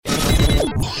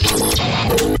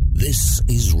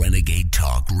Renegade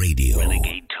Talk Radio.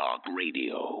 Renegade Talk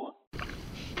Radio. I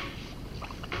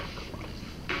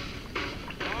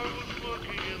was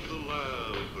working in the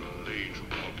lab late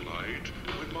one night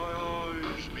when my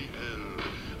eyes beheld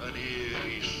an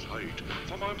eerie sight.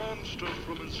 For my monster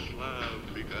from his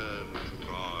slab began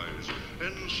to rise,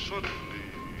 and suddenly,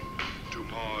 to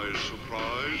my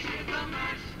surprise,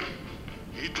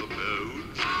 he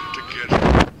developed to get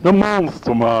the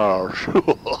Monster Mash.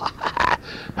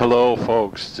 Hello,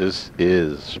 folks. This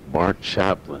is Mark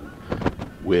Chaplin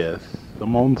with the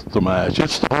Monster Mash.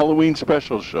 It's the Halloween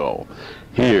special show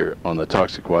here on the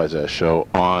Toxic Wise Ass Show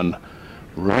on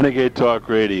Renegade Talk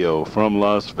Radio from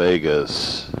Las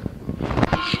Vegas.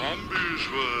 Zombies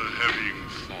were having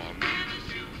fun.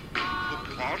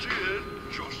 The party had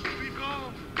just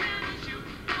begun.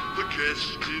 The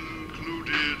guests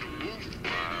included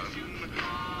Wolfman,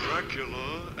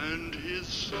 Dracula, and his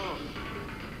son.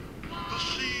 The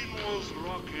scene was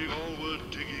rocking, all were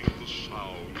digging the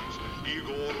sounds.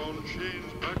 Igor on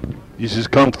chains back. This is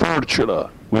Count Fortuna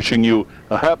wishing you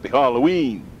a happy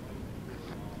Halloween.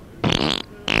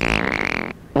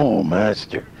 Oh,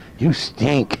 Master, you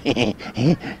stink.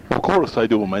 Of course I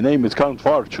do. My name is Count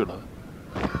Fortuna.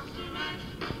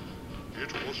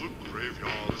 It was a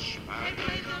graveyard smash.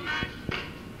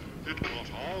 It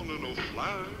caught on in a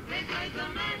flash.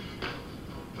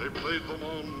 They played the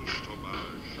Monster Mash.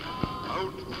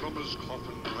 Out from his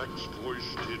coffin, Drac's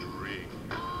voice did ring.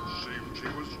 Seemed he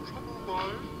was troubled by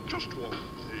just one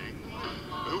thing.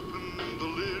 Opened the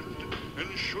lid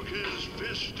and shook his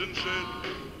fist and said,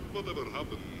 "Whatever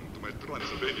happened to my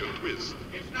Transylvania twist?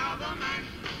 It's now the mash.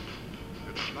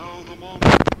 It's now the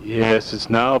Monster." Yes, it's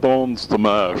now the Monster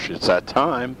Mash. It's that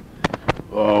time.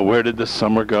 Oh, where did the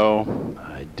summer go?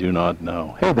 I do not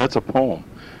know. Hey, that's a poem.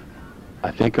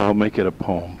 I think I'll make it a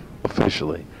poem,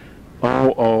 officially.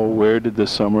 Oh, oh, where did the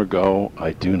summer go?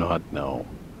 I do not know.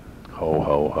 Ho,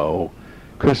 ho, ho.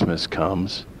 Christmas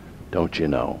comes, don't you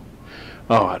know?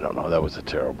 Oh, I don't know. That was a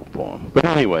terrible poem. But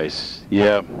anyways,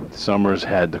 yeah, summer's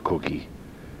had the cookie.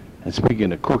 And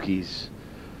speaking of cookies,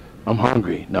 I'm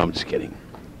hungry. No, I'm just kidding.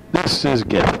 This is,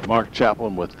 again, Mark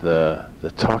Chaplin with the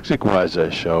Toxic Wise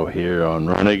Ass Show here on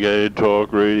Renegade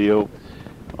Talk Radio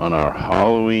on our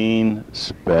Halloween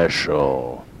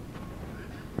special.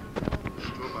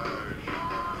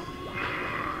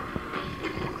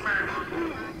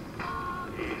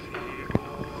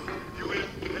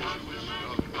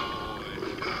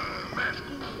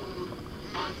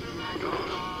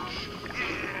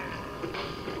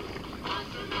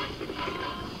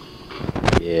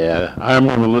 Yeah, I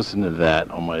remember listening to that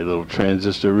on my little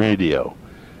transistor radio.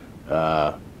 When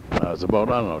I was about,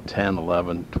 I don't know, 10,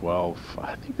 11, 12.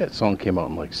 I think that song came out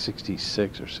in like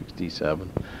 66 or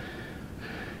 67.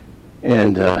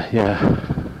 And, yeah,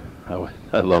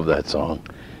 I love that song.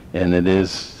 And it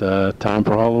is time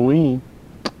for Halloween,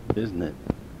 isn't it?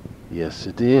 Yes,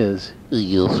 it is.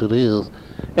 Yes, it is.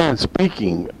 And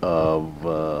speaking of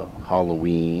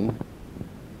Halloween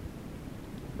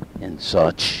and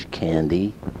such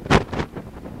candy,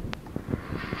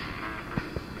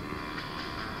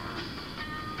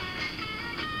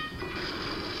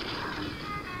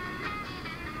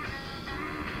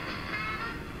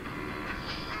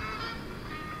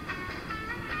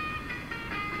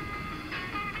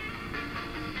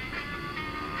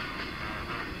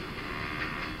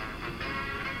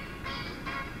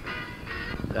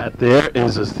 that there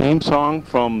is a theme song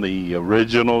from the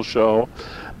original show,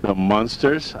 The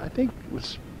Munsters. I think it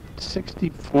was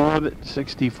 64,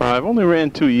 65. Only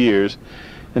ran 2 years,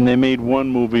 and they made one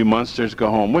movie, Munsters Go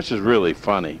Home, which is really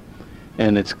funny,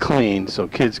 and it's clean, so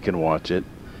kids can watch it.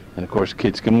 And of course,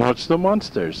 kids can watch The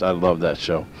Munsters. I love that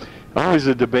show. Always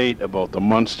a debate about the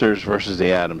Munsters versus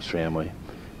the Addams Family,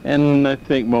 and I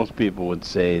think most people would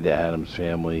say the Addams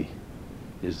Family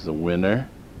is the winner.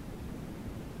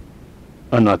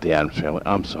 Oh, not the Addams Family.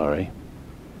 I'm sorry.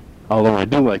 Although I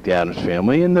do like the Addams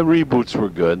Family, and the reboots were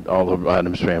good. All the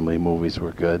Addams Family movies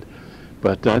were good.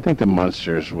 But I think the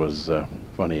Munsters was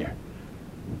funnier.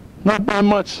 Not by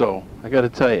much, though. I got to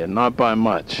tell you, not by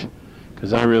much.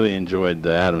 Because I really enjoyed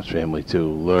the Addams Family, too.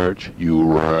 Lurch, you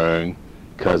rang,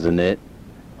 Cousin It,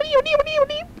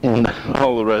 and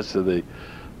all the rest of the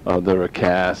other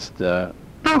cast.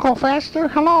 Uncle Fester,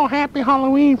 hello, happy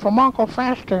Halloween from Uncle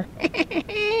Fester.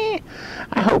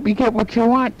 I hope you get what you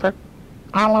want for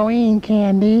Halloween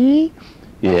candy.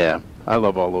 Yeah, I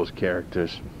love all those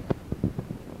characters.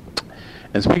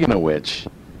 And speaking of which,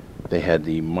 they had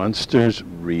the Munsters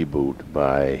reboot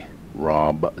by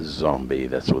Rob Zombie.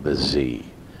 That's with a Z.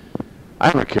 I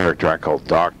have a character I call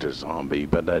Dr. Zombie,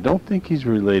 but I don't think he's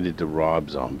related to Rob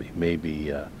Zombie.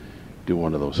 Maybe do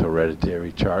one of those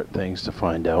hereditary chart things to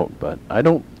find out, but I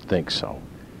don't think so.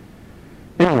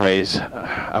 Anyways,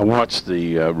 I watched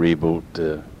the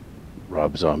reboot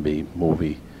Rob Zombie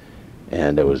movie,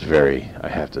 and it was I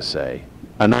have to say,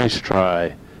 a nice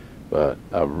try, but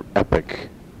an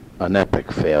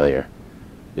epic failure.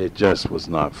 It just was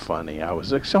not funny. I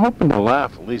was hoping to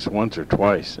laugh at least once or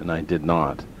twice, and I did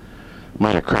not.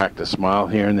 Might have cracked a smile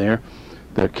here and there.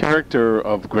 The character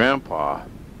of Grandpa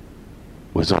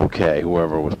was okay.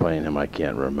 Whoever was playing him, I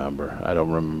can't remember. I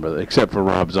don't remember, except for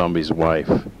Rob Zombie's wife,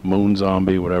 Moon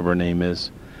Zombie, whatever her name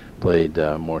is, played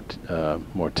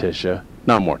Morticia.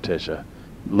 Not Morticia.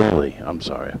 Lily, I'm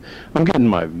sorry. I'm getting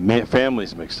my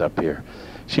families mixed up here.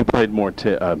 She played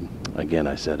again,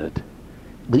 I said it.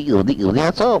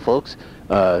 That's all, folks.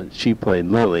 She played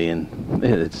Lily,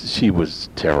 and she was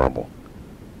terrible.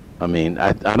 I mean,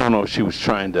 I don't know if she was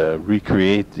trying to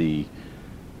recreate the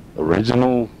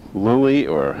original Lily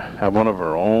or have one of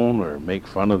her own or make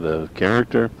fun of the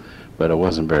character, but it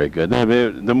wasn't very good.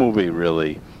 The movie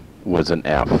really was an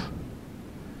F.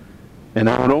 And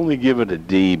I would only give it a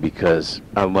D because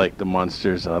I like the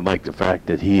Munsters. I like the fact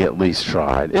that he at least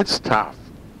tried. It's tough.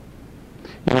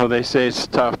 You know, they say it's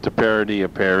tough to parody a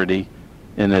parody,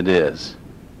 and it is.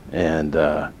 And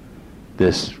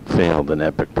this failed in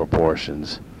epic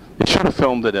proportions. They should have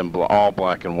filmed it in all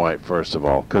black and white, first of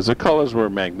all, because the colors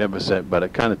were magnificent, but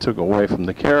it kind of took away from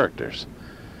the characters.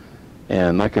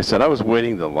 And like I said, I was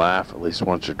waiting to laugh at least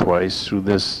once or twice through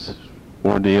this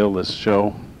ordeal, this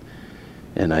show,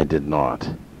 and I did not.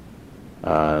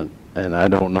 And I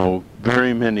don't know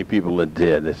very many people that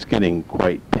did. It's getting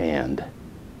quite panned,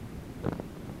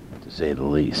 to say the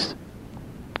least.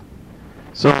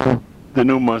 So, the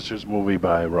new Munsters movie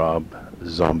by Rob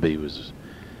Zombie was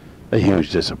a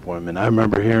huge disappointment. I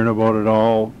remember hearing about it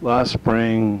all last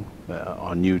spring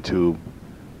on YouTube.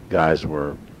 Guys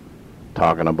were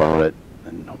talking about it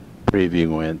and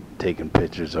previewing it, taking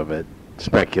pictures of it,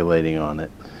 speculating on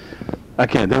it.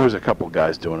 There was a couple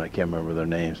guys doing it. I can't remember their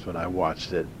names, but I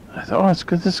watched it. I thought, it's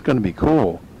good. This is going to be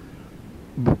cool.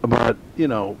 But, you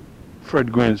know,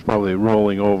 Fred Gwynne's probably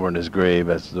rolling over in his grave,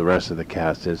 as the rest of the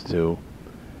cast is too.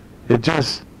 It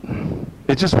just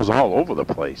was all over the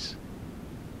place.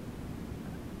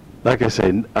 Like I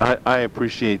say, I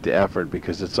appreciate the effort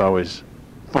because it's always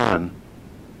fun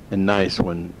and nice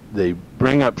when they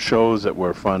bring up shows that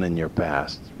were fun in your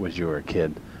past when you were a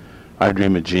kid. I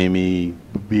Dream of Jeannie,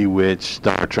 Bewitched,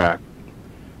 Star Trek.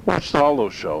 Watched all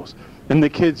those shows. And the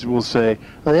kids will say,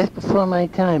 oh, that's before my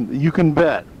time. You can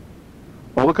bet.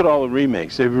 Well, look at all the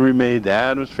remakes. They've remade The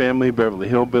Addams Family, Beverly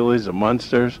Hillbillies, The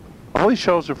Munsters. All these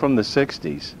shows are from the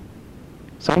 60s.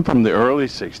 Some from the early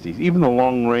 60s. Even The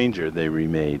Lone Ranger they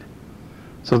remade.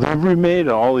 So they've remade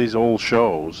all these old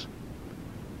shows.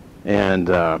 And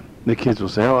the kids will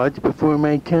say, oh, that's before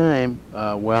my time.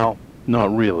 Well,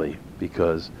 not really,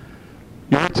 because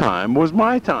your time was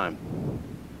my time.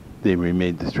 They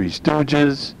remade The Three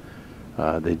Stooges.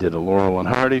 They did a Laurel and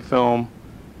Hardy film.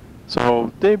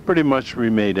 So they pretty much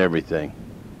remade everything.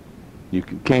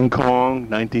 King Kong,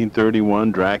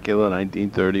 1931. Dracula,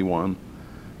 1931.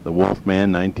 The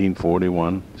Wolfman,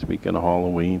 1941. Speaking of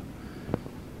Halloween.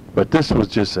 But this was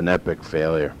just an epic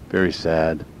failure. Very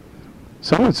sad.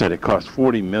 Someone said it cost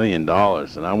 $40 million,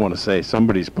 and I want to say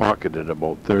somebody's pocketed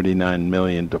about $39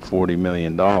 million to $40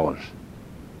 million.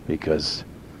 Because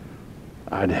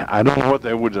I don't know what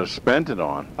they would have spent it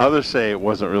on. Others say it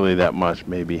wasn't really that much,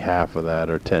 maybe half of that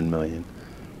or $10 million.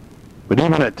 But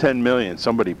even at $10 million,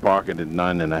 somebody pocketed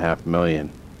 $9.5 million.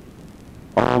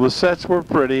 All the sets were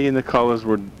pretty, and the colors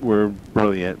were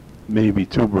brilliant, maybe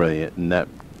too brilliant, and that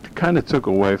kind of took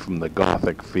away from the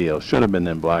gothic feel. Should have been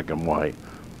in black and white.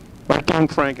 Like Young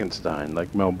Frankenstein,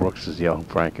 like Mel Brooks' Young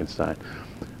Frankenstein,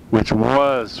 which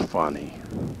was funny.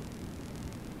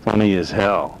 Funny as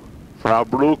hell. Frau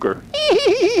Blucher.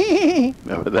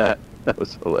 Remember that? That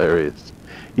was hilarious.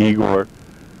 Igor.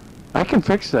 I can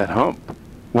fix that hump.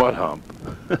 What hump?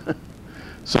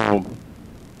 So,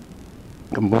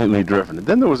 completely different.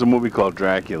 Then there was a movie called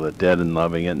Dracula, Dead and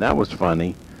Loving It, and that was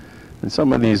funny. And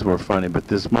some of these were funny, but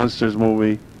this Munsters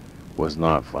movie was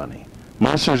not funny.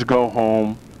 Munsters Go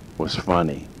Home was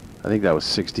funny. I think that was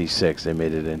 66. They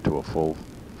made it into a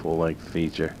full-length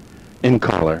feature in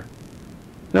color.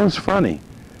 That was funny.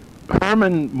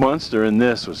 Herman Munster in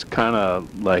this was kind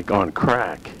of like on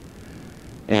crack.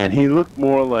 And he looked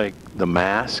more like the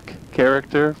Mask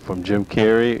character from Jim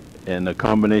Carrey, and a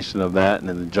combination of that and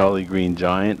the Jolly Green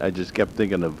Giant. I just kept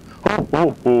thinking of, ho,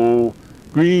 ho, ho,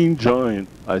 Green Giant.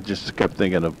 I just kept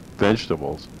thinking of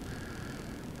vegetables.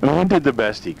 I mean, he did the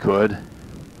best he could,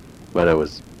 but it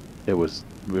was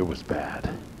bad.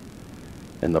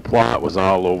 And the plot was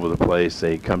all over the place.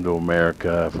 They come to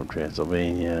America from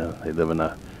Transylvania. They live in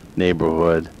a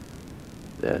neighborhood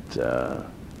that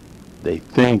they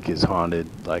think is haunted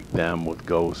like them with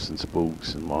ghosts and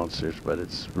spooks and monsters, but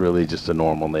it's really just a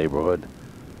normal neighborhood.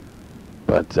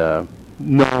 But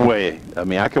no way. I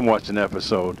mean, I can watch an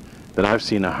episode that I've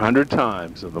seen 100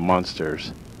 times of the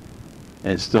Munsters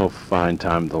and still find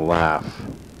time to laugh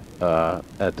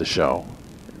at the show.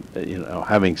 You know,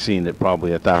 having seen it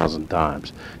probably 1,000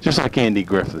 times. Just like Andy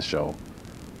Griffith's show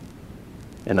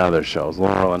and other shows,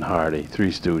 Laurel and Hardy,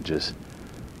 Three Stooges.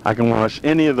 I can watch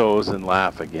any of those and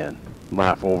laugh again.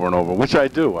 Laugh over and over, which I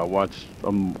do. I watch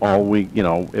them all week, you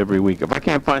know, every week. If I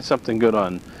can't find something good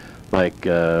on, like,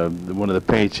 one of the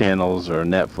pay channels or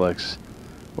Netflix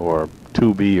or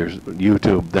Tubi or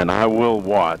YouTube, then I will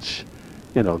watch,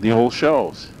 you know, the old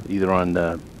shows, either on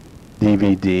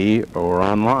DVD or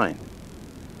online.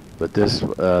 But this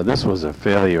was a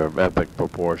failure of epic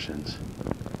proportions.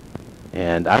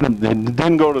 And it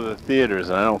didn't go to the theaters,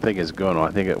 and I don't think it's going to.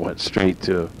 I think it went straight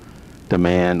to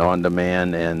on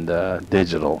demand, and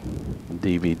digital,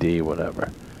 DVD, whatever.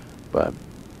 But,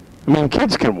 I mean,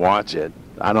 kids can watch it.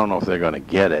 I don't know if they're going to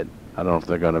get it. I don't know if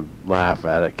they're going to laugh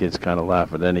at it. Kids kind of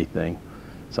laugh at anything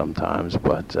sometimes,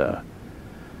 but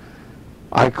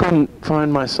I couldn't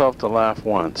find myself to laugh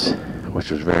once,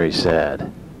 which was very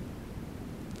sad.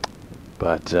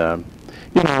 But,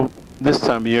 you know, this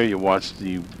time of year you watch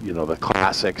the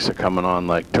classics are coming on,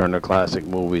 like Turner Classic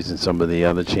Movies and some of the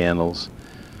other channels.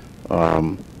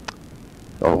 You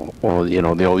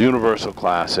know, the old Universal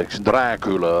classics,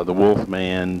 Dracula, The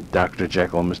Wolfman, Dr.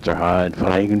 Jekyll and Mr. Hyde,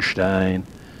 Frankenstein.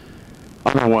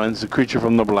 Other ones, The Creature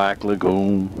from the Black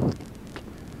Lagoon.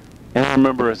 And I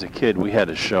remember as a kid, we had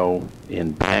a show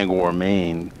in Bangor,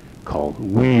 Maine, called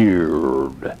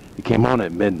Weird. It came on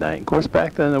at midnight. Of course,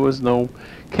 back then there was no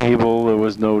cable, there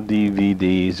was no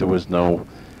DVDs, there was no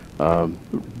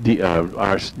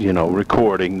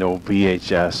recording, no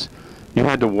VHS. You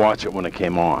had to watch it when it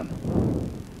came on.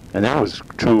 And that was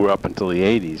true up until the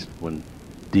 80s when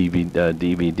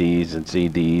DVDs and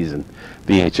CDs and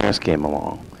VHS came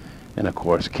along. And, of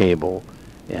course, cable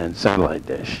and satellite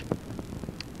dish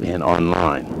and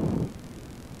online.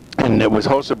 And it was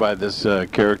hosted by this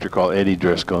character called Eddie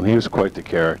Driscoll, and he was quite the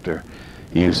character.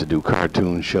 He used to do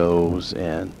cartoon shows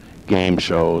and game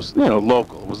shows, you know,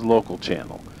 local. It was a local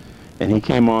channel. And he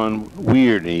came on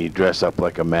weird, and he'd dress up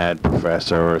like a mad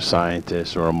professor or a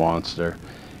scientist or a monster.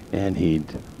 And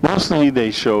mostly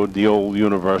they showed the old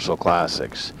Universal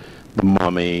classics, The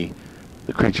Mummy,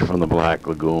 The Creature from the Black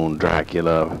Lagoon,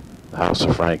 Dracula, The House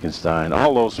of Frankenstein,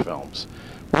 all those films.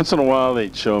 Once in a while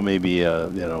they'd show maybe,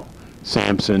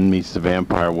 Samson Meets the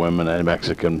Vampire Woman, a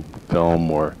Mexican film,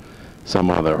 or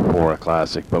some other horror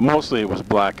classic. But mostly it was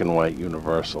black and white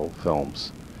Universal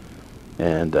films.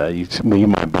 And me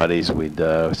and my buddies, we'd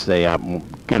stay up and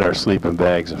get our sleeping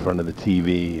bags in front of the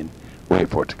TV and wait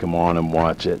for it to come on and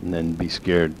watch it, and then be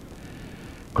scared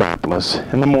crapless.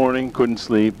 In the morning, couldn't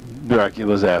sleep.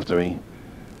 Dracula's after me.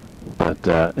 But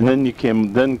and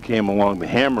then came along the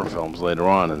Hammer films later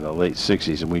on in the late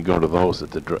 '60s, and we'd go to those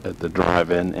at the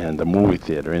drive-in and the movie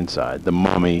theater inside. The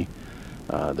Mummy,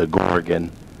 the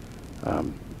Gorgon,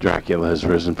 Dracula Has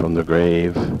Risen from the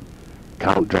Grave,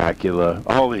 Count Dracula,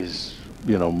 all these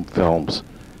films.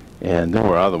 And there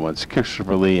were other ones.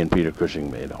 Christopher Lee and Peter Cushing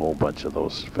made a whole bunch of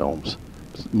those films,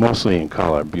 mostly in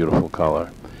color, beautiful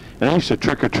color. And I used to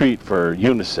trick or treat for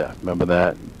UNICEF. Remember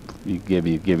that? You give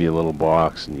you a little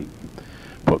box and you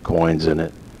put coins in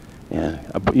it. And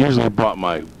I usually bought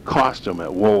my costume at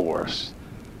Woolworths.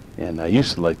 And I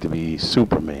used to like to be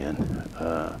Superman,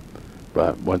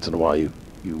 but once in a while you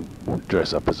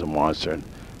dress up as a monster. And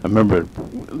I remember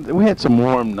we had some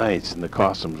warm nights and the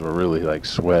costumes were really like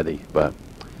sweaty, but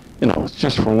it's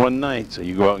just for one night, so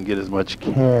you go out and get as much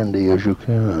candy as you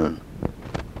can.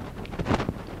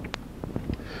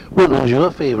 What was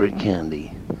your favorite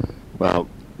candy? Well,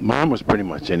 mine was pretty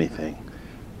much anything,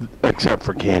 except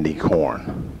for candy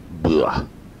corn. Blah.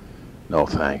 No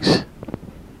thanks.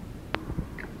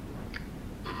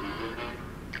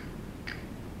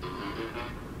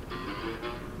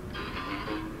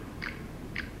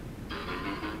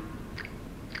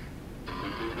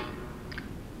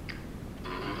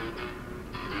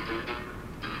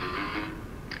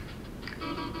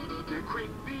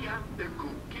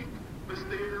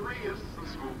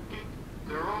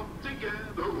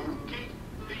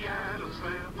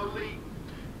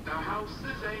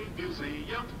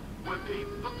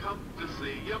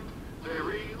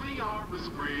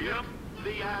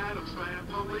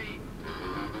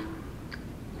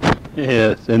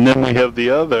 Yes, and then we have the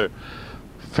other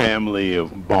family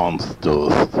of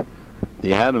monsters,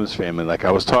 The Addams Family, like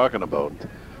I was talking about.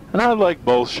 And I like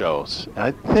both shows.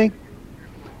 I think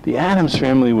The Addams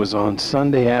Family was on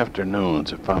Sunday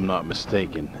afternoons, if I'm not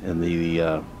mistaken, in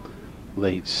the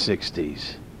late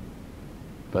 60s.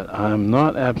 But I'm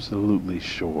not absolutely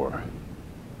sure.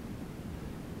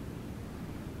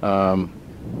 I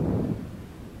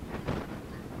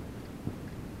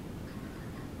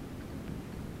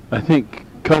think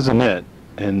Cousinette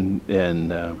and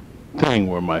Thing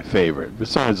were my favorite,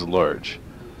 besides Lurch.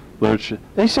 Lurch.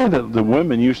 They say that the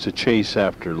women used to chase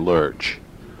after Lurch.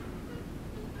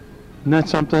 Isn't that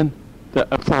something?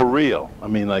 That, for real. I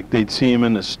mean, like they'd see him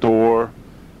in the store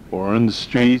or in the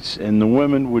streets, and the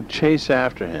women would chase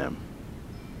after him.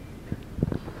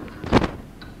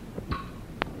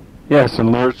 Yes,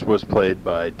 and Lurch was played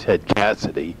by Ted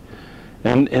Cassidy,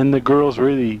 and the girls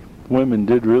really, women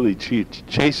did really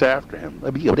chase after him.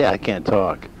 I can't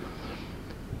talk.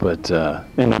 But,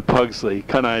 and Pugsley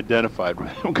kind of identified with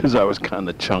him because I was kind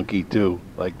of chunky, too,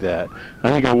 like that. I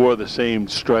think I wore the same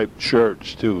striped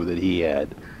shirts, too, that he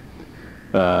had.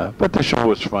 But the show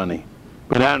was funny.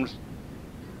 But Addams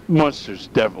Monsters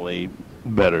definitely a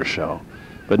better show.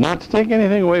 But not to take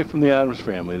anything away from the Addams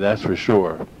Family, that's for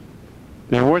sure.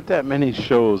 There weren't that many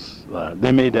shows.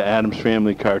 They made the Addams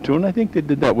Family cartoon. I think they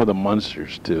did that with the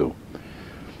Munsters, too.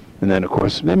 And then, of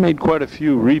course, they made quite a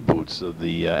few reboots of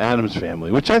the Addams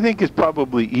Family, which I think is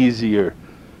probably easier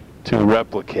to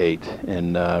replicate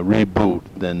and reboot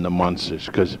than the Munsters,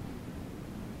 because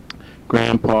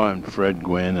Grandpa and Fred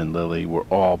Gwynn and Lily were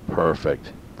all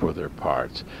perfect for their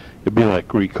parts. It'd be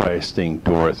like recasting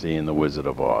Dorothy in The Wizard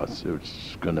of Oz. It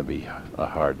was going to be a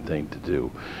hard thing to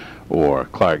do. Or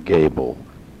Clark Gable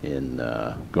in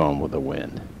Gone with the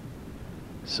Wind.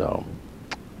 So,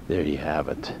 there you have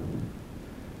it.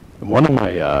 One of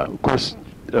my, of course,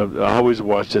 I always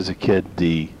watched as a kid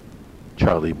the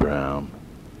Charlie Brown.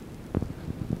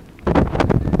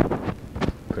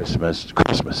 Christmas.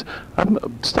 I'm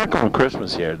stuck on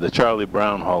Christmas here. The Charlie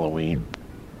Brown Halloween.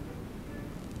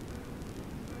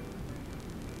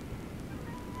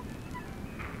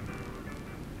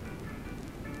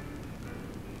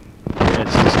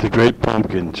 It's just the Great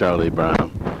Pumpkin, Charlie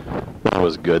Brown. That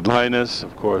was good. Linus,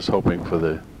 of course, hoping for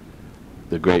the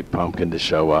Great Pumpkin to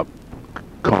show up,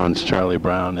 cons Charlie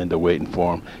Brown into waiting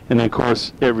for him. And then, of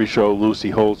course, every show, Lucy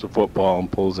holds the football and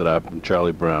pulls it up, and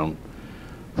Charlie Brown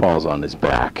falls on his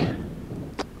back.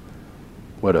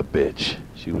 What a bitch.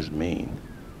 She was mean,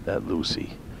 that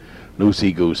Lucy.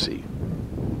 Lucy Goosey.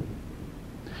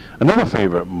 Another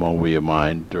favorite movie of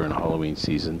mine during Halloween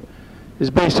season is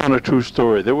based on a true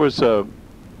story. There was a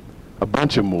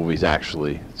bunch of movies,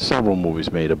 actually, several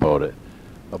movies made about it.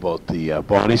 About the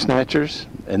Body Snatchers,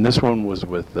 and this one was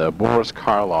with Boris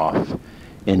Karloff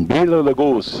in Bela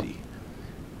Lugosi.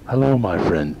 Hello, my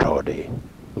friend Toddy.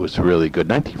 It was really good.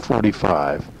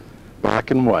 1945,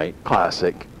 black and white,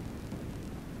 classic.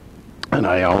 And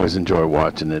I always enjoy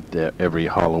watching it every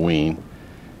Halloween.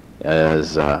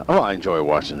 I enjoy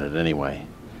watching it anyway.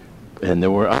 And there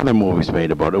were other movies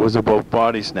made about it. It was about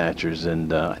body snatchers,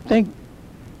 and I think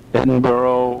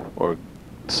Edinburgh or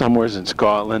somewheres in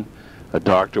Scotland. A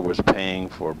doctor was paying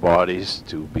for bodies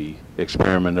to be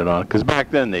experimented on, because back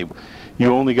then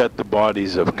you only got the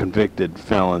bodies of convicted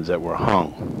felons that were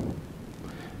hung.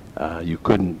 You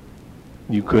couldn't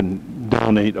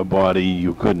donate a body.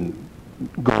 You couldn't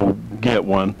go get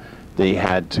one. They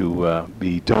had to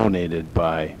be donated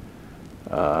by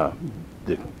the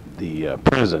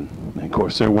prison. And of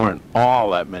course, there weren't all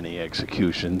that many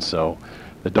executions, so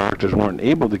the doctors weren't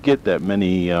able to get that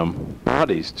many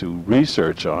bodies to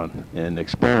research on and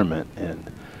experiment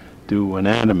and do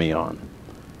anatomy on.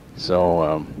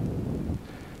 So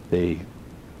they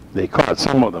caught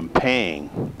some of them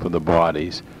paying for the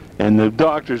bodies, and the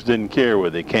doctors didn't care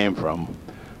where they came from.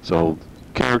 So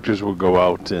characters would go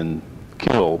out and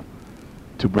kill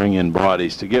to bring in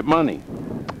bodies to get money.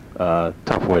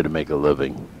 Tough way to make a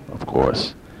living, of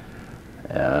course.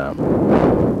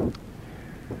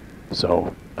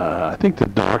 I think The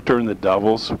Doctor and the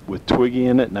Devils with Twiggy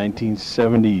in it,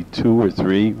 1972 or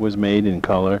 3, was made in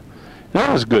color. And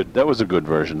that was good. That was a good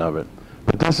version of it.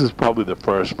 But this is probably the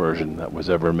first version that was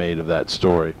ever made of that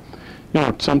story. You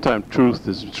know, sometimes truth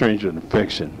is stranger than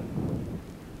fiction.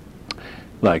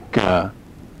 Like, I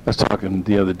was talking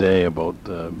the other day about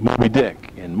Moby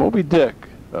Dick. And Moby Dick,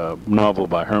 a novel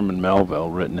by Herman Melville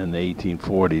written in the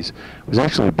 1840s, was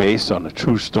actually based on a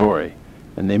true story.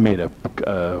 And they made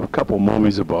a couple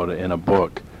movies about it in a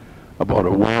book about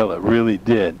a whale that really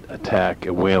did attack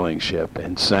a whaling ship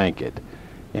and sank it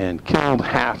and killed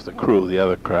half the crew. The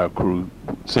other crew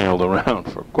sailed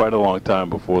around for quite a long time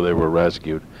before they were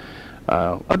rescued.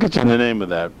 I'll get you the name of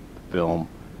that film.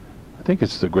 I think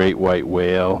it's The Great White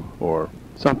Whale or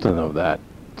something of that.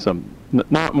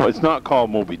 It's not called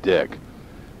Moby Dick,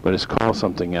 but it's called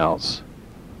something else.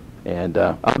 And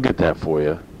I'll get that for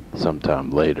you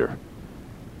sometime later,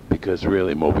 because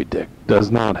really Moby Dick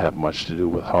does not have much to do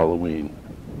with Halloween.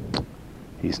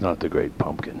 He's not the Great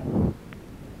Pumpkin.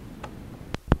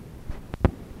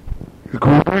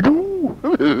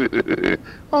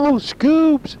 Oh,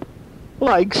 Scoobs.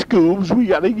 Like Scoobs, we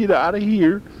gotta get out of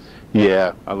here.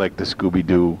 Yeah, I like the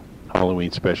Scooby-Doo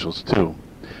Halloween specials too.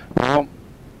 Well,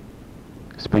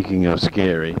 speaking of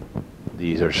scary,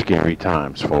 these are scary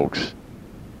times, folks.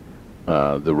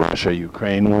 The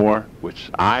Russia-Ukraine war,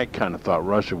 which I kind of thought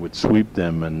Russia would sweep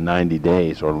them in 90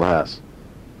 days or less.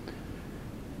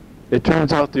 It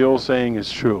turns out the old saying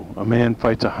is true. A man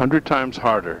fights 100 times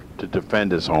harder to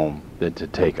defend his home than to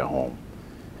take a home.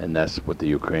 And that's what the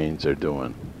Ukrainians are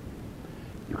doing.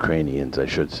 Ukrainians, I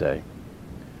should say.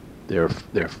 The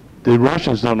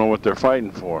Russians don't know what they're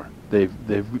fighting for. They've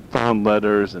found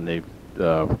letters and they've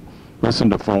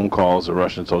listened to phone calls. The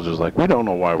Russian soldiers are like, we don't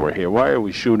know why we're here. Why are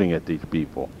we shooting at these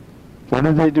people? What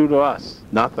did they do to us?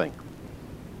 Nothing.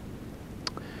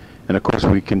 And of course,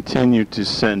 we continue to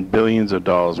send billions of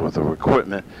dollars worth of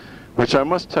equipment, which I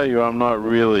must tell you I'm not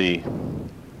really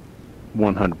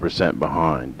 100%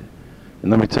 behind.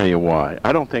 And let me tell you why.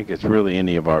 I don't think it's really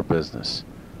any of our business.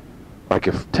 Like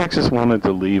if Texas wanted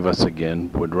to leave us again,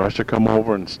 would Russia come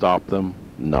over and stop them?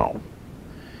 No.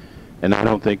 And I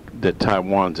don't think that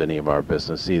Taiwan's any of our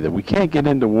business either. We can't get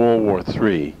into World War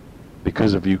III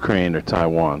because of Ukraine or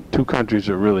Taiwan. Two countries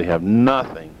that really have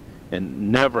nothing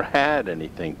and never had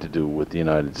anything to do with the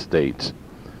United States.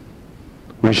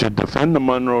 We should defend the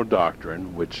Monroe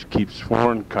Doctrine, which keeps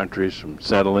foreign countries from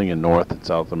settling in North and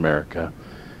South America.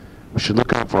 We should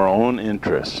look out for our own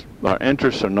interests. Our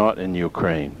interests are not in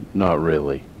Ukraine, not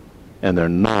really, and they're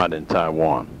not in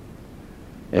Taiwan.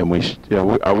 And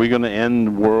are we going to end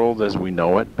the world as we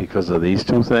know it because of these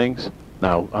two things?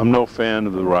 Now, I'm no fan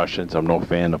of the Russians. I'm no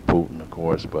fan of Putin, of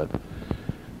course, but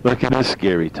look, it is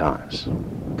scary times.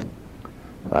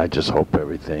 I just hope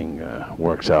everything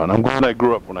works out. And I'm glad I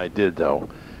grew up when I did, though,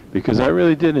 because I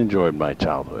really did enjoy my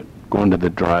childhood. Going to the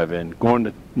drive-in, going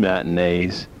to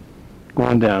matinees,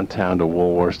 going downtown to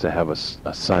Woolworths to have a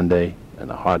sundae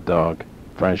and a hot dog,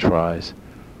 French fries.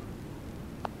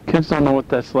 Kids don't know what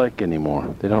that's like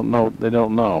anymore. They don't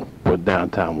know what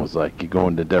downtown was like. You go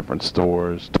into different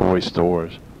stores, toy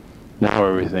stores. Now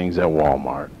everything's at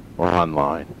Walmart or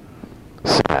online.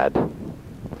 Sad.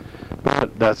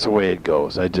 But that's the way it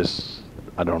goes. I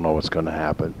don't know what's going to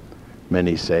happen.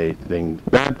 Many say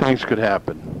bad things could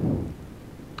happen.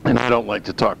 And I don't like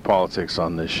to talk politics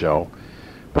on this show.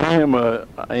 But I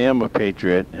am a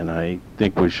patriot, and I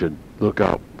think we should look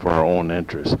out for our own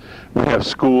interests. We have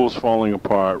schools falling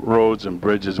apart, roads and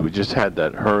bridges. We just had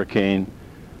that Hurricane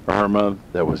Irma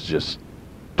that was just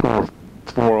tore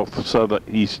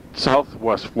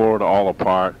southwest Florida all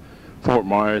apart. Fort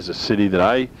Myers, a city that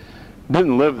I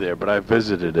didn't live there, but I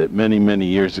visited it many, many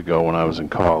years ago when I was in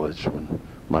college, when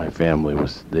my family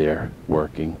was there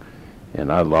working,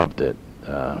 and I loved it.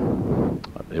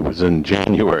 It was in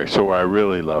January, so I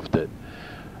really loved it.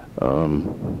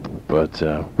 But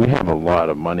we have a lot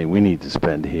of money we need to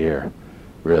spend here.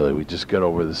 Really, we just got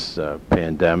over this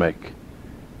pandemic,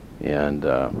 and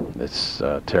it's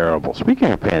terrible.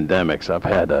 Speaking of pandemics, I've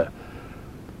had a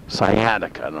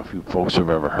sciatica. I don't know if you folks have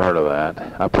ever heard of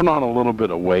that. I put on a little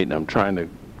bit of weight, and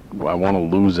I want to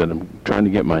lose it. I'm trying to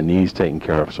get my knees taken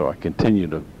care of so I can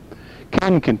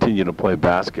continue to play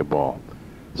basketball.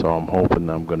 So I'm hoping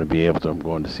I'm going to be able to. I'm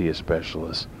going to see a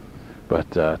specialist.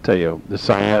 But I tell you, the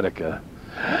sciatica,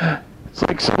 it's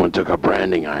like someone took a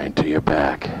branding iron to your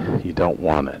back. You don't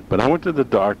want it. But I went to the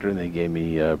doctor, and they gave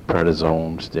me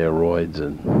prednisone, steroids,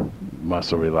 and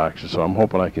muscle relaxers. So I'm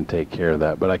hoping I can take care of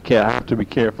that. But I have to be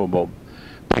careful about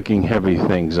picking heavy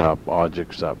things up,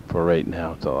 objects up for right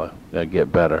now until I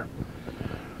get better.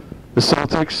 The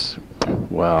Celtics,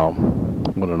 well,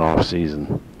 what an off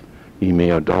season. Ime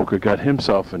Udoka got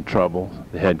himself in trouble,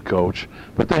 the head coach,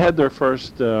 but they had their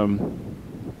first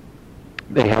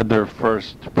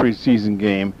preseason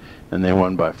game, and they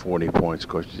won by 40 points.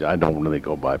 Of course, I don't really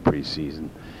go by preseason,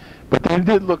 but they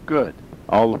did look good.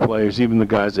 All the players, even the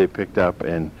guys they picked up,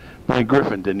 and Blake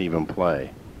Griffin didn't even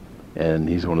play, and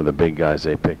he's one of the big guys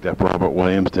they picked up. Robert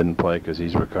Williams didn't play because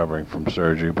he's recovering from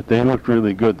surgery, but they looked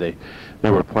really good. They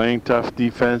were playing tough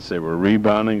defense, they were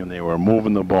rebounding, and they were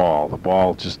moving the ball. The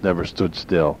ball just never stood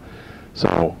still.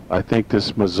 So I think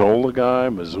this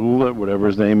Mazzulla, whatever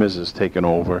his name is taking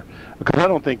over. Because I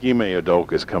don't think Ime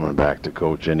Udoka is coming back to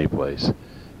coach any place.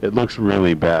 It looks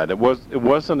really bad. It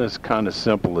wasn't as kind of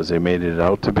simple as they made it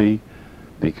out to be,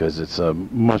 because it's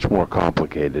much more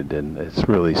complicated, and it's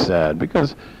really sad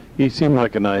because he seemed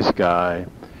like a nice guy,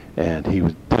 and he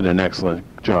did an excellent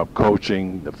job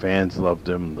coaching. The fans loved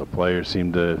him. The players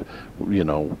seemed to,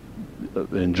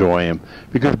 enjoy him,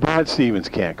 because Brad Stevens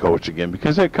can't coach again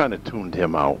because they kind of tuned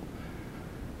him out.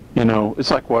 It's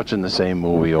like watching the same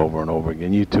movie over and over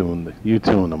again. You tune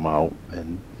them out,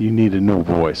 and you need a new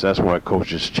voice. That's why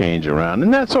coaches change around,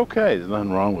 and that's okay. There's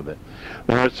nothing wrong with it.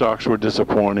 The Red Sox were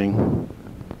disappointing.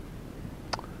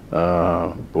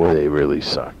 Boy, they really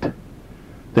sucked.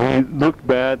 They looked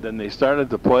bad, then they started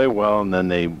to play well, and then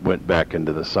they went back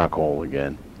into the suck hole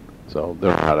again. So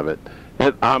they're out of it.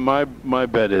 My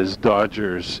bet is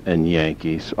Dodgers and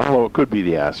Yankees, although it could be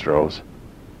the Astros.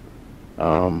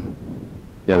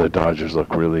 The Dodgers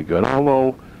look really good,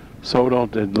 although so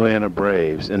don't the Atlanta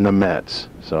Braves and the Mets.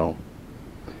 So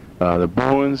the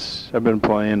Bruins have been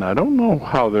playing. I don't know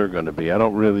how they're going to be.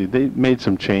 They made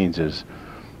some changes.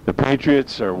 The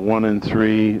Patriots are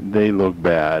 1-3. They look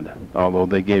bad, although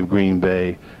they gave Green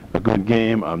Bay a good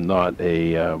game. I'm not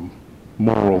a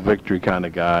moral victory kind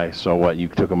of guy. So what? You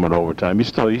took them in overtime. You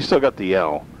still got the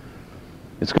L.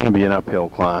 It's going to be an uphill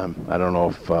climb. I don't know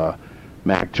if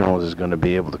Mac Jones is going to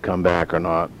be able to come back or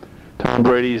not. Tom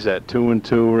Brady's at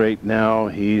 2-2 right now.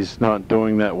 He's not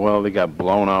doing that well. They got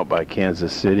blown out by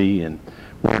Kansas City, and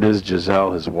word is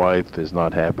Giselle, his wife, is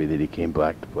not happy that he came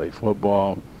back to play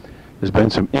football. There's been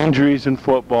some injuries in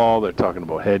football. They're talking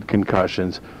about head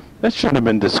concussions. That should have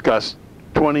been discussed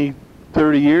 20,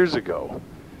 30 years ago.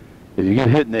 If you get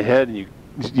hit in the head and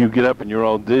you get up and you're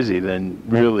all dizzy, then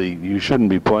really you shouldn't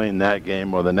be playing that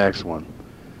game or the next one.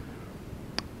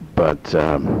 But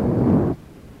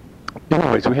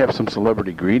anyways, we have some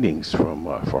celebrity greetings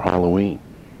for Halloween.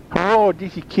 Hello,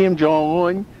 this is Kim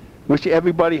Jong-un. Wish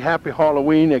everybody happy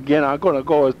Halloween. Again, I'm going to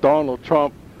go as Donald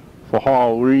Trump for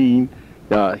Halloween.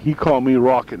 He called me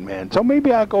Rocket Man, so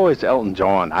maybe I'll go as Elton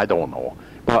John. I don't know.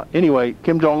 But anyway,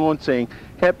 Kim Jong-un saying,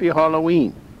 Happy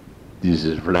Halloween. This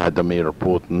is Vladimir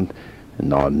Putin.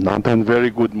 No, I'm not in very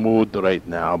good mood right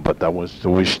now, but I was to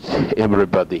wish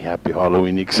everybody happy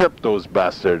Halloween, except those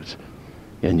bastards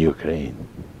in Ukraine.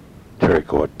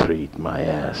 Trick or treat my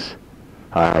ass.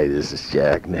 Hi, this is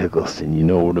Jack Nicholson, you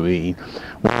know what I mean?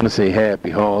 Want to say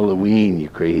happy Halloween, you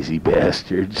crazy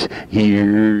bastards.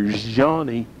 Here's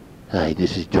Johnny. Hi,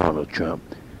 this is Donald Trump.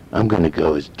 I'm going to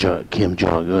go as Kim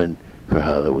Jong-un for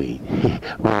Halloween.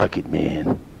 Rocket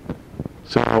Man.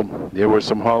 So, there were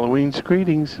some Halloween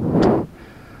greetings.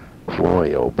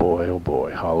 Boy, oh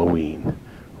boy, Halloween.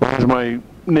 Or as my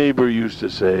neighbor used to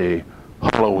say,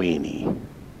 Halloweeny.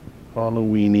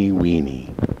 Halloweeny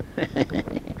weenie.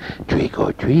 Trick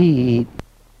or treat.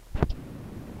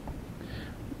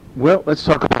 Well, let's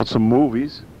talk about some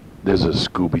movies. There's a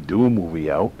Scooby-Doo movie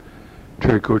out.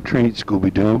 Trick or treat,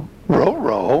 Scooby-Doo.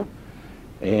 Row.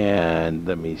 And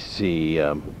let me see.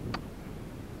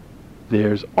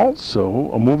 There's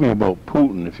also a movie about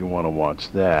Putin, if you want to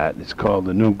watch that. It's called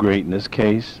The New Greatness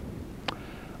Case.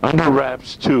 Under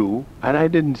Wraps 2, and I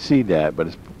didn't see that,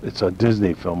 but it's a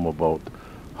Disney film about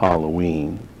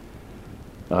Halloween.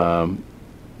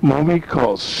 Movie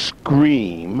called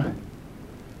Scream,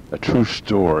 a true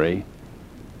story.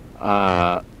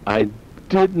 I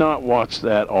did not watch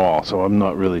that all, so I'm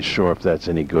not really sure if that's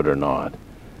any good or not.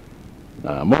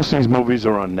 Most of these movies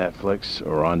are on Netflix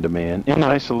or on demand. In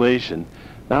Isolation.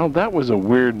 Now, that was a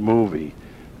weird movie.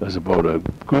 It was about a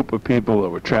group of people that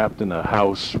were trapped in a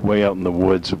house way out in the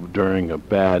woods during a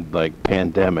bad,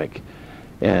 pandemic.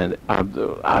 And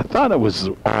I thought it was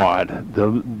odd.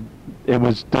 It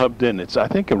was dubbed in. It's, I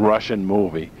think, a Russian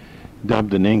movie,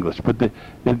 dubbed in English. But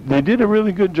they did a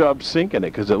really good job syncing it,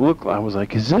 because I was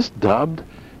like, is this dubbed?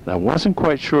 And I wasn't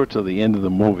quite sure till the end of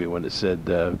the movie when it said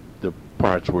the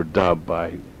parts were dubbed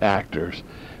by actors.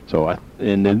 So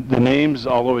the names,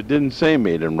 although it didn't say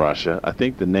made in Russia, I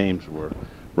think the names were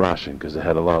Russian, because it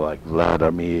had a lot like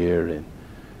Vladimir and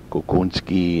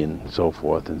Kukunsky and so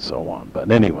forth and so on.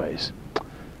 But anyways,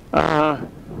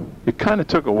 it kind of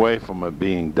took away from it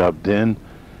being dubbed in,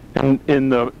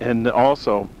 and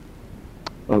also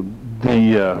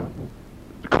the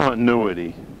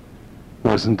continuity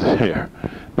wasn't there.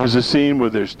 There's a scene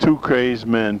where there's two crazed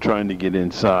men trying to get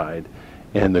inside,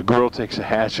 and the girl takes a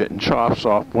hatchet and chops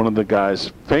off one of the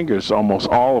guy's fingers, almost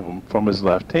all of them, from his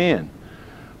left hand.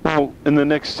 Well, in the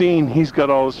next scene, he's got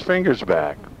all his fingers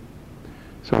back.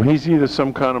 So he's either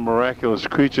some kind of miraculous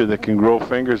creature that can grow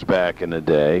fingers back in a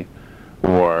day,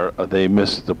 or they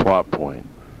missed the plot point.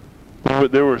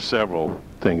 There were several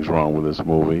things wrong with this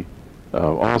movie.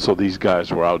 Also, these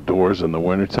guys were outdoors in the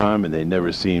wintertime, and they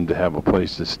never seemed to have a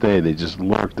place to stay. They just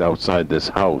lurked outside this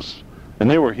house. And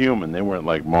they were human. They weren't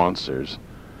like monsters.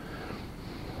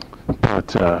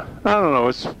 But, I don't know.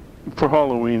 It's for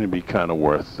Halloween, it'd be kind of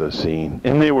worth the scene.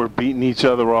 And they were beating each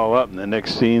other all up. In the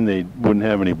next scene, they wouldn't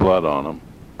have any blood on them.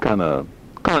 Kind of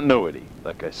continuity.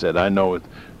 Like I said, I know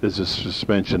there's a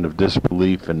suspension of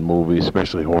disbelief in movies,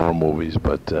 especially horror movies.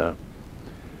 But,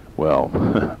 well,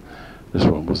 this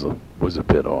one was a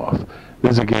bit off.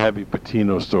 There's a Gabby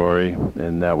Petito story,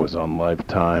 and that was on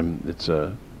Lifetime. It's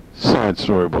a sad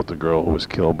story about the girl who was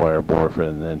killed by her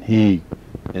boyfriend, and then he,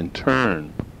 in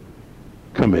turn,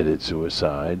 committed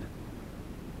suicide.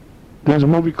 There's a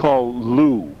movie called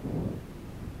Lou,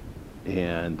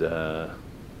 and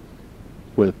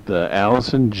with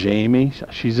Allison Jamie.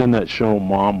 She's in that show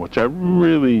Mom, which I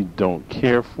really don't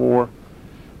care for,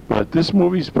 but this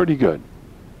movie's pretty good.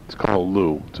 It's called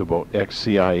Lou. It's about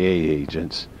ex-CIA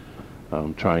agents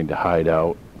trying to hide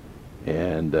out,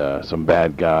 and some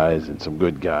bad guys and some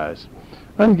good guys.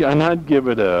 And I'd give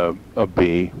it a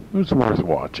B. It was worth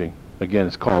watching. Again,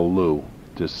 it's called Lou.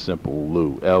 Just simple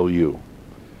Lou. L-U.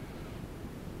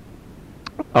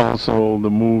 Also, the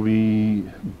movie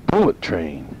Bullet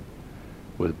Train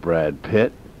with Brad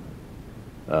Pitt.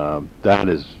 That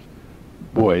is,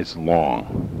 boy, it's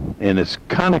long. And it's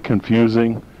kind of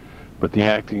confusing, but the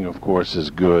acting, of course, is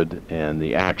good, and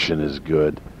the action is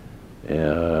good.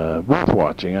 Worth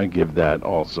watching. I give that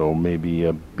also maybe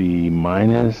a B-,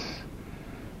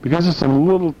 because it's a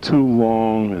little too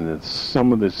long, and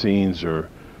some of the scenes are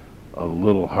a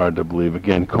little hard to believe.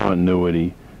 Again,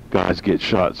 continuity. Guys get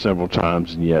shot several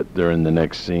times, and yet they're in the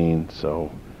next scene.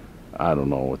 So, I don't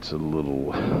know. It's a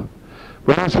little...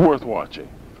 But it's worth watching.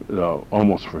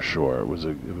 Almost for sure. It was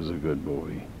a good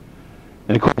movie.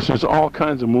 And, of course, there's all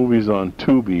kinds of movies on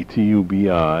Tubi,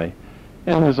 T-U-B-I,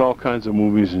 and there's all kinds of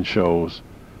movies and shows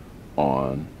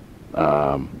on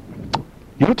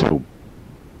YouTube.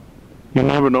 You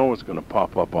never know what's going to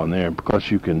pop up on there, because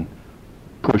you can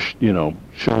push,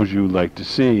 shows you like to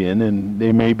see, and then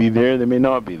they may be there, they may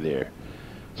not be there.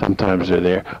 Sometimes they're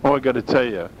there. Oh, I got to tell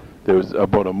you, there was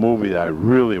about a movie that I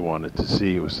really wanted to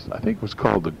see. I think it was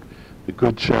called The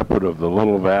Good Shepherd of the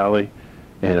Little Valley,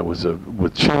 and it was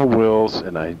with Chill Wills,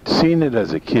 and I'd seen it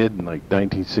as a kid in like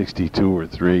 1962 or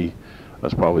 3. I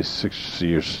was probably 6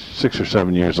 or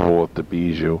 7 years old at the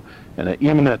Bijou, and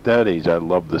even at that age, I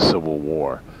loved the Civil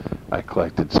War. I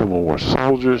collected Civil War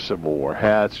soldiers, Civil War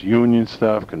hats, Union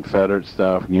stuff, Confederate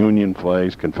stuff, Union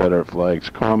flags, Confederate flags,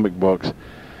 comic books.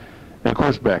 And of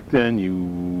course, back then,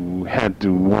 you had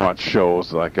to watch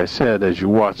shows, like I said, as you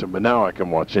watch them. But now I can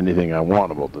watch anything I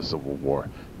want about the Civil War,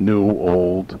 new,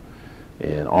 old,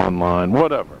 and online,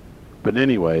 whatever. But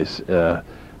anyways,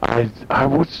 I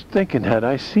was thinking, had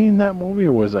I seen that movie,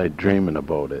 or was I dreaming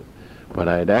about it? But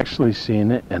I had actually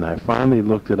seen it, and I finally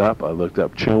looked it up. I looked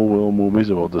up Chill Will movies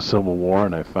about the Civil War,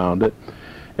 and I found it.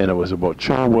 And it was about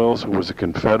Chill Wills, who was a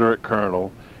Confederate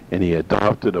colonel, and he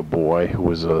adopted a boy who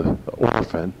was an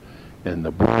orphan, and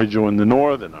the boy joined the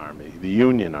Northern Army, the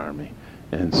Union Army.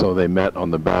 And so they met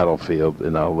on the battlefield,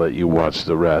 and I'll let you watch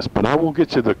the rest. But I will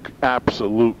get you the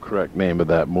absolute correct name of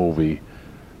that movie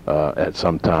at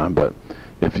some time. But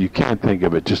if you can't think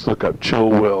of it, just look up Chill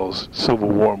Wills Civil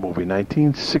War movie,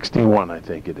 1961, I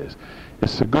think it is.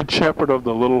 It's The Good Shepherd of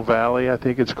the Little Valley, I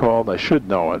think it's called. I should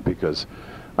know it, because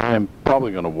I am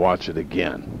probably going to watch it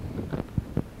again.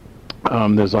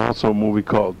 There's also a movie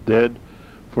called Dead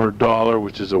for a Dollar,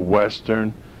 which is a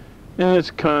Western. And it's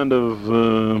kind of,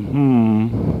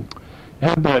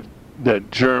 had that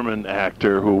German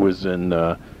actor who was in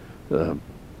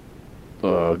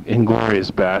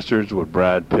Inglourious Bastards with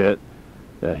Brad Pitt.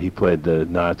 He played the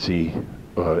Nazi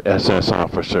SS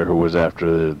officer who was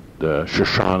after the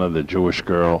Shoshana, the Jewish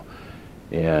girl,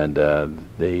 and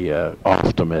they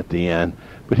offed him at the end.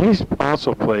 But he's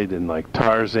also played in like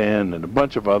Tarzan and a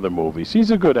bunch of other movies.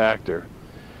 He's a good actor.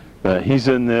 He's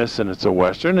in this, and it's a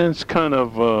Western, and it's kind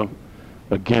of,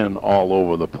 again, all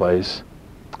over the place.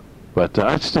 But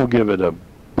I'd still give it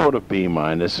about a B-.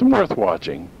 Worth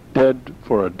watching. Dead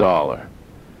for a Dollar.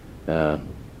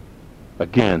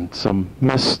 Again, some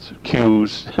missed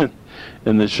cues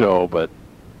in the show, but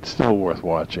still worth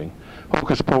watching.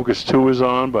 Hocus Pocus 2 is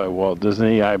on by Walt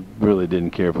Disney. I really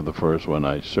didn't care for the first one.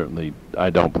 I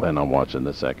don't plan on watching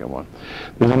the second one.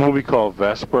 There's a movie called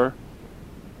Vesper,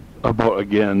 about,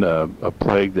 again, a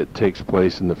plague that takes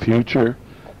place in the future,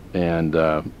 and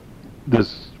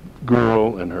this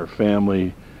girl and her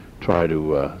family try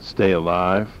to stay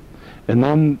alive. And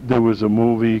then there was a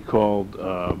movie called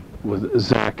with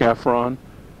Zac Efron,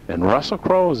 And Russell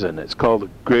Crowe's in it. It's called The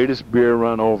Greatest Beer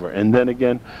Run Over. And then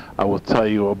again, I will tell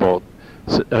you about,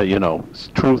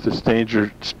 truth is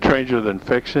stranger than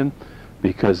fiction,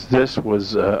 because this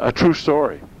was a true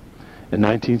story. In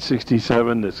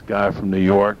 1967, this guy from New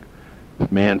York,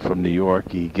 man from New York,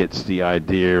 he gets the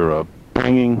idea of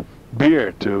bringing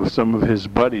beer to some of his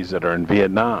buddies that are in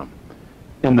Vietnam,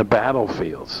 in the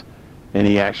battlefields. And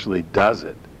he actually does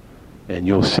it. And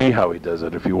you'll see how he does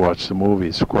it if you watch the movie.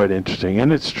 It's quite interesting,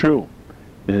 and it's true.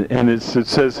 And it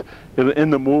says in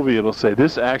the movie, it'll say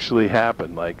this actually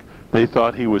happened. Like they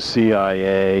thought he was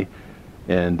CIA,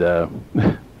 and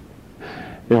it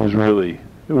was really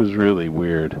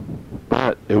weird.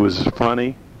 But it was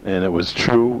funny, and it was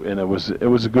true, and it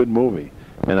was a good movie.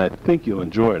 And I think you'll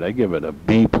enjoy it. I give it a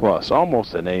B+,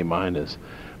 almost an A-,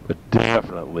 but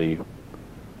definitely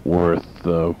worth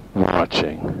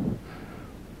watching.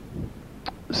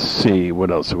 See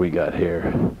what else have we got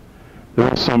here.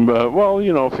 There's some if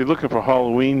you're looking for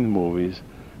Halloween movies,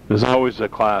 there's always the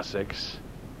classics,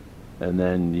 and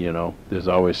then there's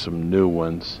always some new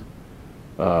ones.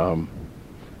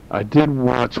 I did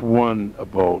watch one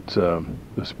about it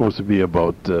was supposed to be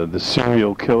about the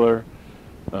serial killer,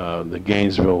 the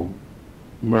Gainesville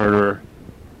murderer,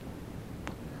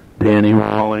 Danny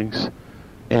Rawlings.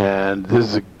 And this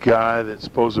is a guy that's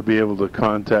supposed to be able to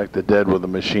contact the dead with a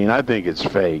machine. I think it's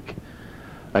fake.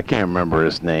 I can't remember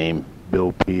his name,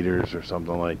 Bill Peters or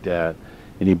something like that.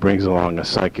 And he brings along a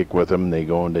psychic with him. They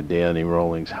go into Danny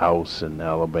Rawlings' house in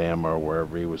Alabama or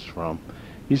wherever he was from.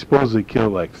 He supposedly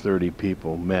killed like 30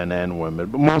 people, men and women,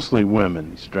 but mostly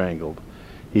women he strangled.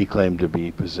 He claimed to be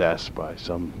possessed by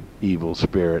some evil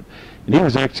spirit. And he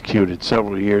was executed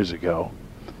several years ago.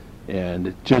 And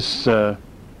it just...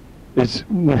 I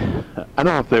don't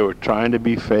know if they were trying to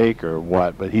be fake or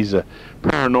what, but he's a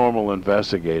paranormal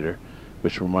investigator,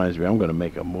 which reminds me, I'm going to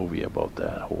make a movie about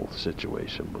that whole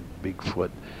situation with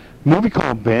Bigfoot. A movie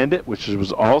called Bandit, which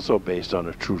was also based on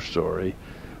a true story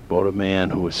about a man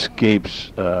who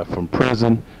escapes from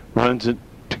prison, runs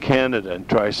to Canada and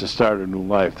tries to start a new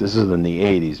life. This is in the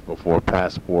 80s, before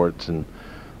passports and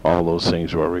all those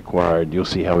things were required. You'll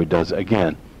see how he does it.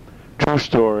 Again, true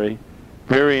story,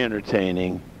 very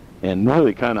entertaining, and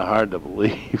really kind of hard to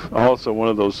believe. Also one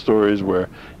of those stories where,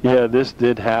 this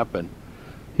did happen.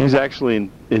 He's actually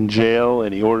in jail,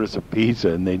 and he orders a pizza,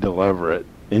 and they deliver it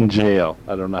in jail.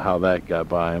 I don't know how that got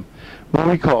by him. What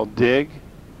we call Dig,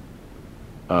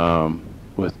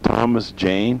 with Thomas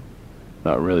Jane.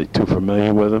 Not really too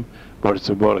familiar with him, but it's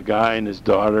about a guy and his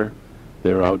daughter.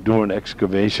 They're out doing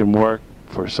excavation work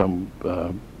for some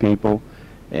people,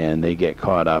 and they get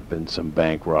caught up in some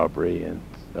bank robbery and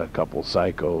a couple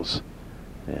psychos,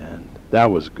 and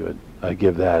that was good. I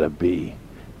give that a B.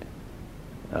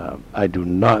 I do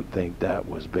not think that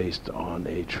was based on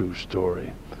a true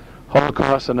story.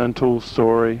 Holocaust: An Untold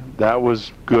Story, that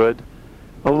was good.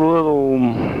 A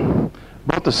little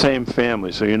about the same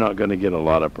family, so you're not going to get a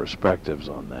lot of perspectives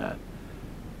on that.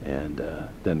 And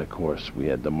then, of course, we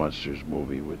had the Munsters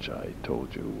movie, which I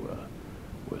told you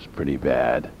was pretty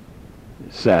bad.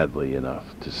 Sadly enough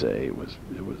to say, it was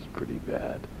pretty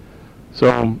bad.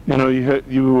 So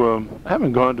you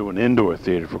haven't gone to an indoor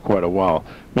theater for quite a while.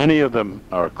 Many of them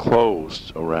are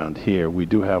closed around here. We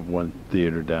do have one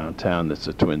theater downtown that's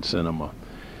a Twin Cinema,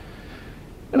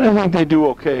 and I think they do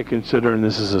okay considering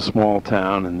this is a small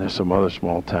town, and there's some other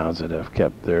small towns that have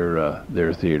kept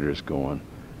their theaters going.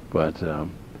 But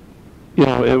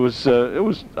it was.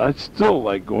 I still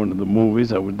like going to the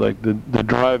movies. I would like the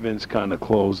drive-ins kind of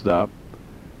closed up,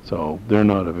 so they're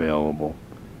not available.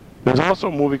 There's also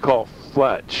a movie called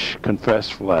Fletch, Confess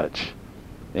Fletch,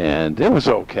 and it was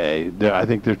okay. I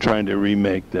think they're trying to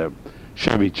remake the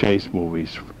Chevy Chase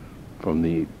movies from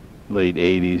the late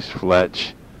 80s,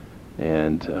 Fletch,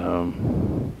 and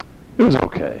it was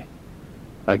okay.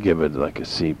 I give it like a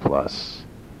C+.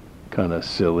 Kind of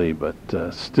silly, but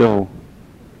still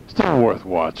worth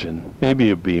watching. Maybe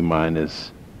a B-.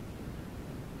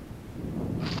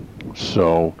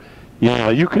 So, yeah,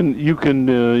 you can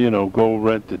go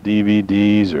rent the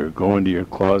DVDs or go into your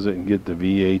closet and get the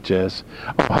VHS.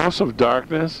 Oh, House of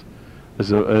Darkness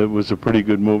it was a pretty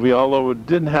good movie, although it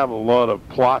didn't have a lot of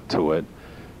plot to it.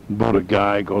 About a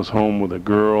guy goes home with a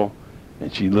girl,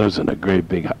 and she lives in a great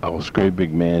big house, great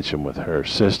big mansion with her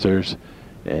sisters,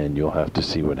 and you'll have to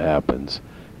see what happens.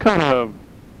 Kind of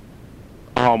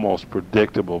almost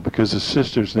predictable, because the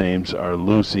sisters' names are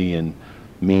Lucy and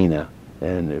Mina.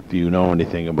 And if you know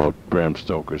anything about Bram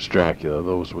Stoker's Dracula,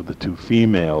 those were the two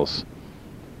females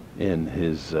in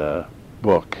his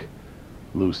book,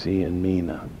 Lucy and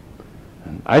Mina.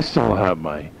 And I still have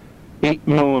my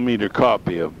 8mm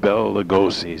copy of Bela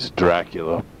Lugosi's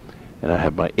Dracula and I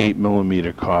have my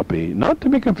 8mm copy. Not to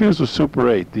be confused with Super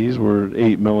 8. These were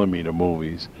 8mm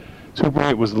movies. Super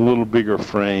 8 was a little bigger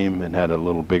frame and had a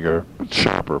little bigger,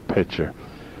 sharper picture.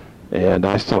 And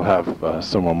I still have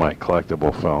some of my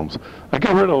collectible films. I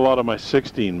got rid of a lot of my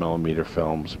 16mm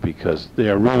films because they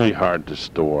are really hard to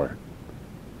store.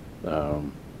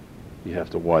 You have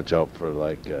to watch out for,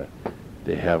 like,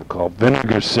 they have called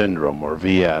vinegar syndrome, or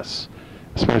VS,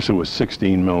 especially with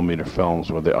 16mm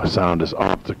films where the sound is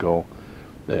optical.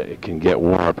 It can get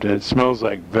warped, and it smells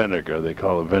like vinegar. They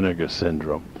call it vinegar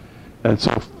syndrome. And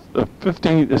so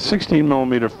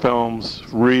 16mm films,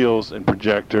 reels, and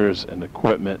projectors, and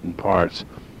equipment and parts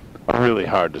are really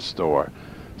hard to store.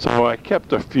 So I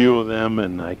kept a few of them,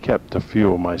 and I kept a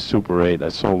few of my Super 8. I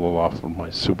sold a lot of my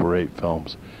Super 8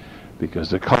 films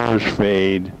because the colors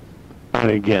fade. And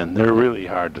again, they're really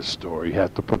hard to store. You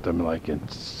have to put them like in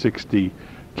 60.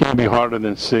 Can't be hotter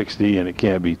than 60, and it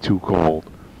can't be too cold.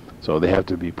 So they have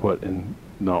to be put in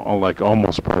like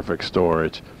almost perfect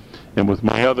storage. And with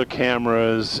my other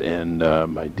cameras and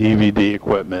my DVD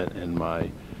equipment and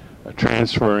my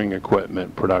transferring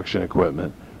equipment, production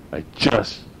equipment, I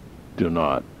just do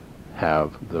not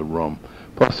have the room.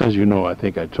 Plus, as you know, I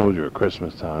think I told you at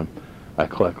Christmas time, I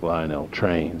collect Lionel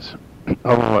trains.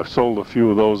 Although I've sold a few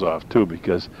of those off too,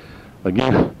 because,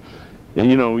 again,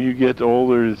 you know, you get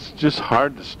older, it's just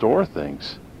hard to store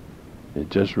things. It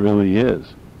just really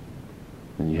is.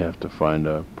 And you have to find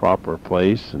a proper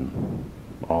place and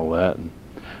all that.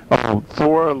 And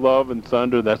Thor, Love and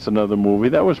Thunder, that's another movie.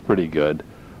 That was pretty good.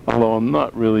 Although I'm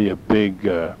not really a big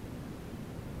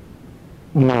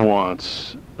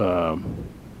nuance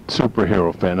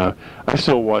superhero fan. I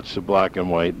still watch the black and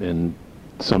white and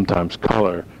sometimes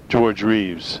color George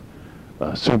Reeves,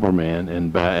 Superman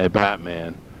and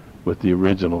Batman with the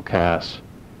original cast.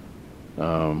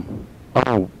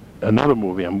 Another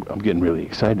movie I'm getting really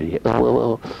excited here.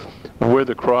 Where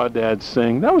the Crawdads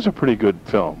Sing. That was a pretty good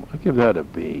film. I give that a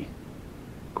B.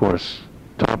 Of course,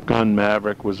 Top Gun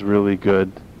Maverick was really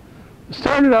good. It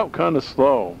started out kind of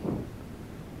slow.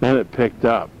 Then it picked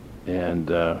up and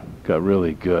got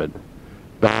really good.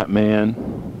 Batman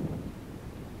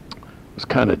was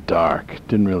kind of dark.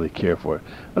 Didn't really care for it.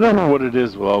 I don't know what it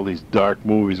is with all these dark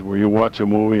movies where you watch a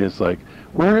movie and it's like,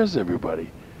 where is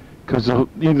everybody? Because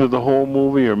either the whole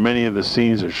movie or many of the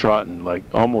scenes are shot in like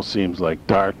almost seems like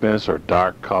darkness or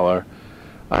dark color.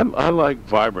 I like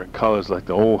vibrant colors, like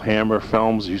the old Hammer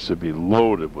films used to be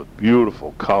loaded with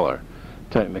beautiful color,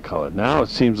 Technicolor. Now it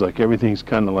seems like everything's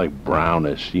kind of like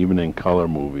brownish, even in color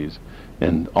movies,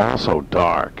 and also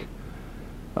dark.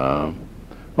 I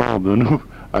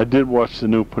did watch the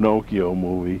new Pinocchio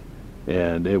movie,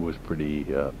 and it was pretty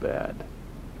bad.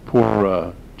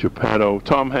 Poor Geppetto.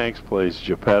 Tom Hanks plays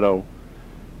Geppetto,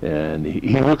 and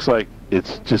he looks like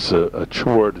it's just a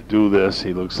chore to do this.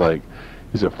 He looks like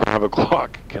he's at 5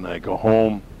 o'clock. Can I go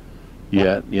home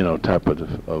yet? You know, type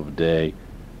of day.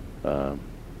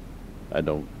 I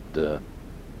don't. I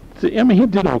mean, he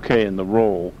did okay in the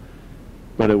role,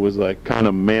 but it was like kind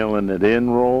of mailing it in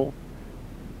role.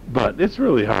 But it's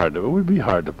really hard. It would be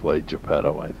hard to play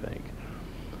Geppetto, I think.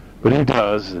 But he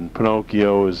does, and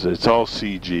Pinocchio it's all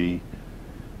CG.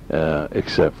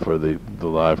 Except for the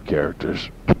live characters.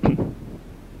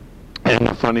 And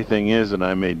the funny thing is, and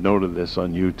I made note of this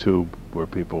on YouTube where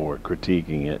people were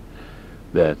critiquing it,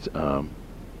 that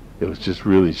it was just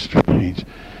really strange.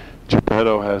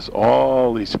 Geppetto has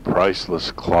all these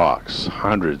priceless clocks,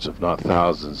 hundreds if not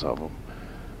thousands of them,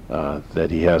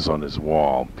 that he has on his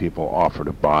wall. People offer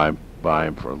to buy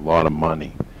him for a lot of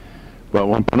money. But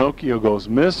when Pinocchio goes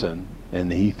missing, and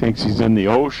he thinks he's in the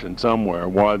ocean somewhere.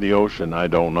 Why the ocean, I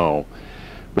don't know.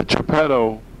 But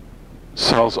Geppetto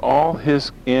sells all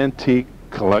his antique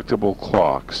collectible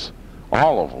clocks,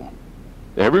 all of them,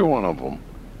 every one of them,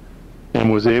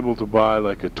 and was able to buy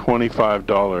like a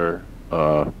 $25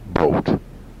 boat,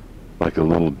 like a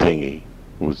little dinghy.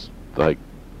 It was like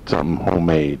something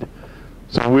homemade.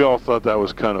 So we all thought that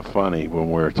was kind of funny when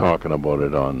we were talking about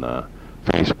it on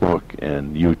Facebook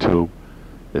and YouTube.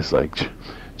 It's like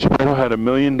Geppetto had $1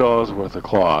 million worth of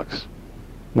clocks.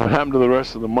 What happened to the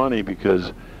rest of the money?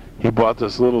 Because he bought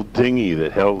this little dinghy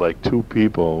that held like 2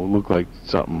 people. It looked like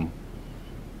something,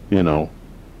 you know,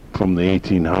 from the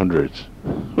 1800s.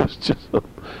 It was just a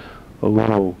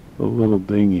little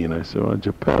dinghy. And I said, well,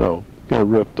 Geppetto got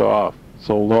ripped off.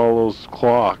 Sold all those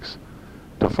clocks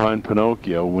to find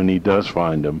Pinocchio when he does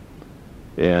find him.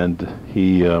 And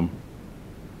he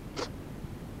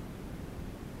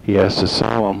has to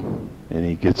sell them. And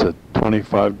he gets a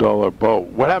 $25 boat.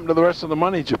 What happened to the rest of the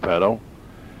money, Geppetto?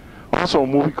 Also, a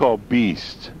movie called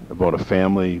Beast, about a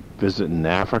family visiting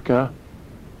Africa.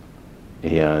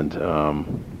 and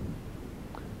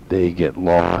they get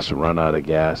lost, run out of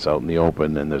gas out in the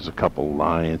open, and there's a couple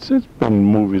lions. There's been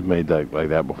movies made like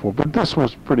that before, but this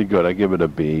was pretty good. I give it a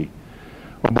B.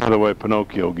 Oh, by the way,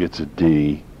 Pinocchio gets a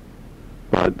D,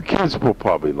 but the kids will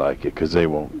probably like it because they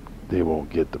won't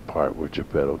get the part where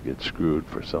Geppetto gets screwed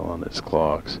for selling his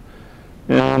clocks.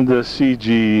 And the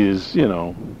CG is,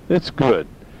 it's good.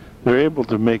 They're able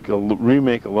to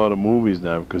remake a lot of movies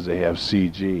now because they have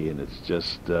CG, and it's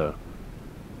just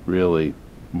really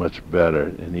much better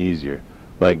and easier.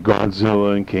 Like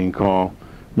Godzilla and King Kong.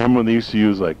 Remember when they used to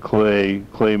use like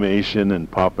claymation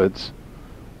and puppets?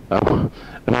 And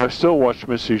I still watch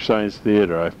Mystery Science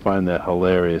Theater. I find that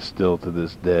hilarious still to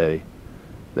this day.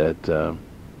 That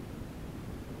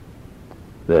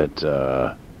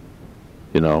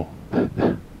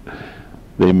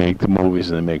they make the movies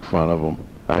and they make fun of them.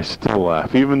 I still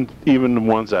laugh. Even the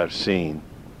ones I've seen,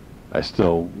 I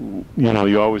still,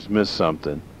 you always miss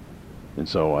something. And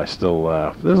so I still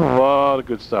laugh. There's a lot of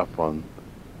good stuff on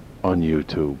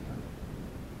YouTube.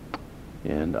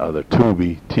 And other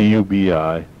Tubi,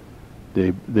 Tubi.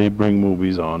 They bring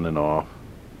movies on and off.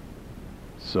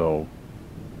 So,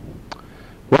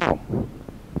 well,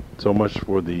 so much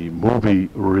for the movie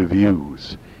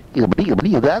reviews.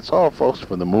 That's all, folks,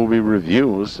 for the movie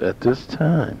reviews at this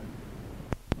time.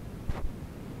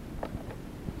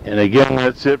 And again,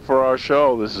 that's it for our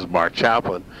show. This is Mark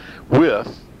Chaplin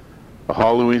with a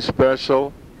Halloween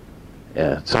special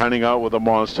and signing out with a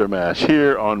Monster Mash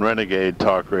here on Renegade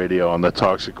Talk Radio on the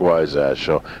Toxic Wise Ass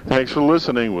Show. Thanks for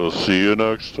listening. We'll see you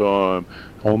next time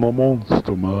on the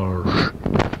Monster Mash.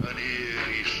 An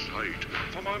eerie sight,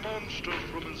 for my monster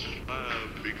from his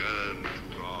slab began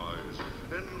to rise,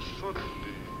 and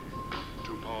suddenly,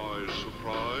 to my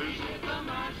surprise,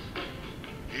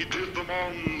 he did the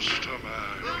Monster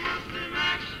Mash.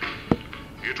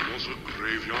 It was a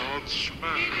graveyard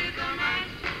smash.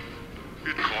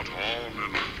 It caught on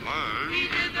in a flash. He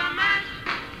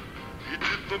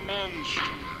did the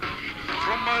Monster Mash.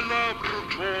 From my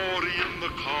laboratory in the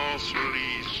castle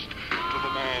east to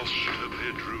the master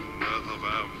bedroom where the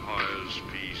vampires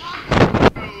feast.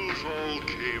 Ghouls all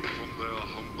came from their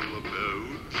humble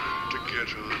abodes to get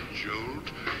a jolt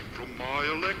from my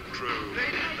electrode.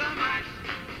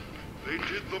 They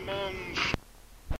did the Monster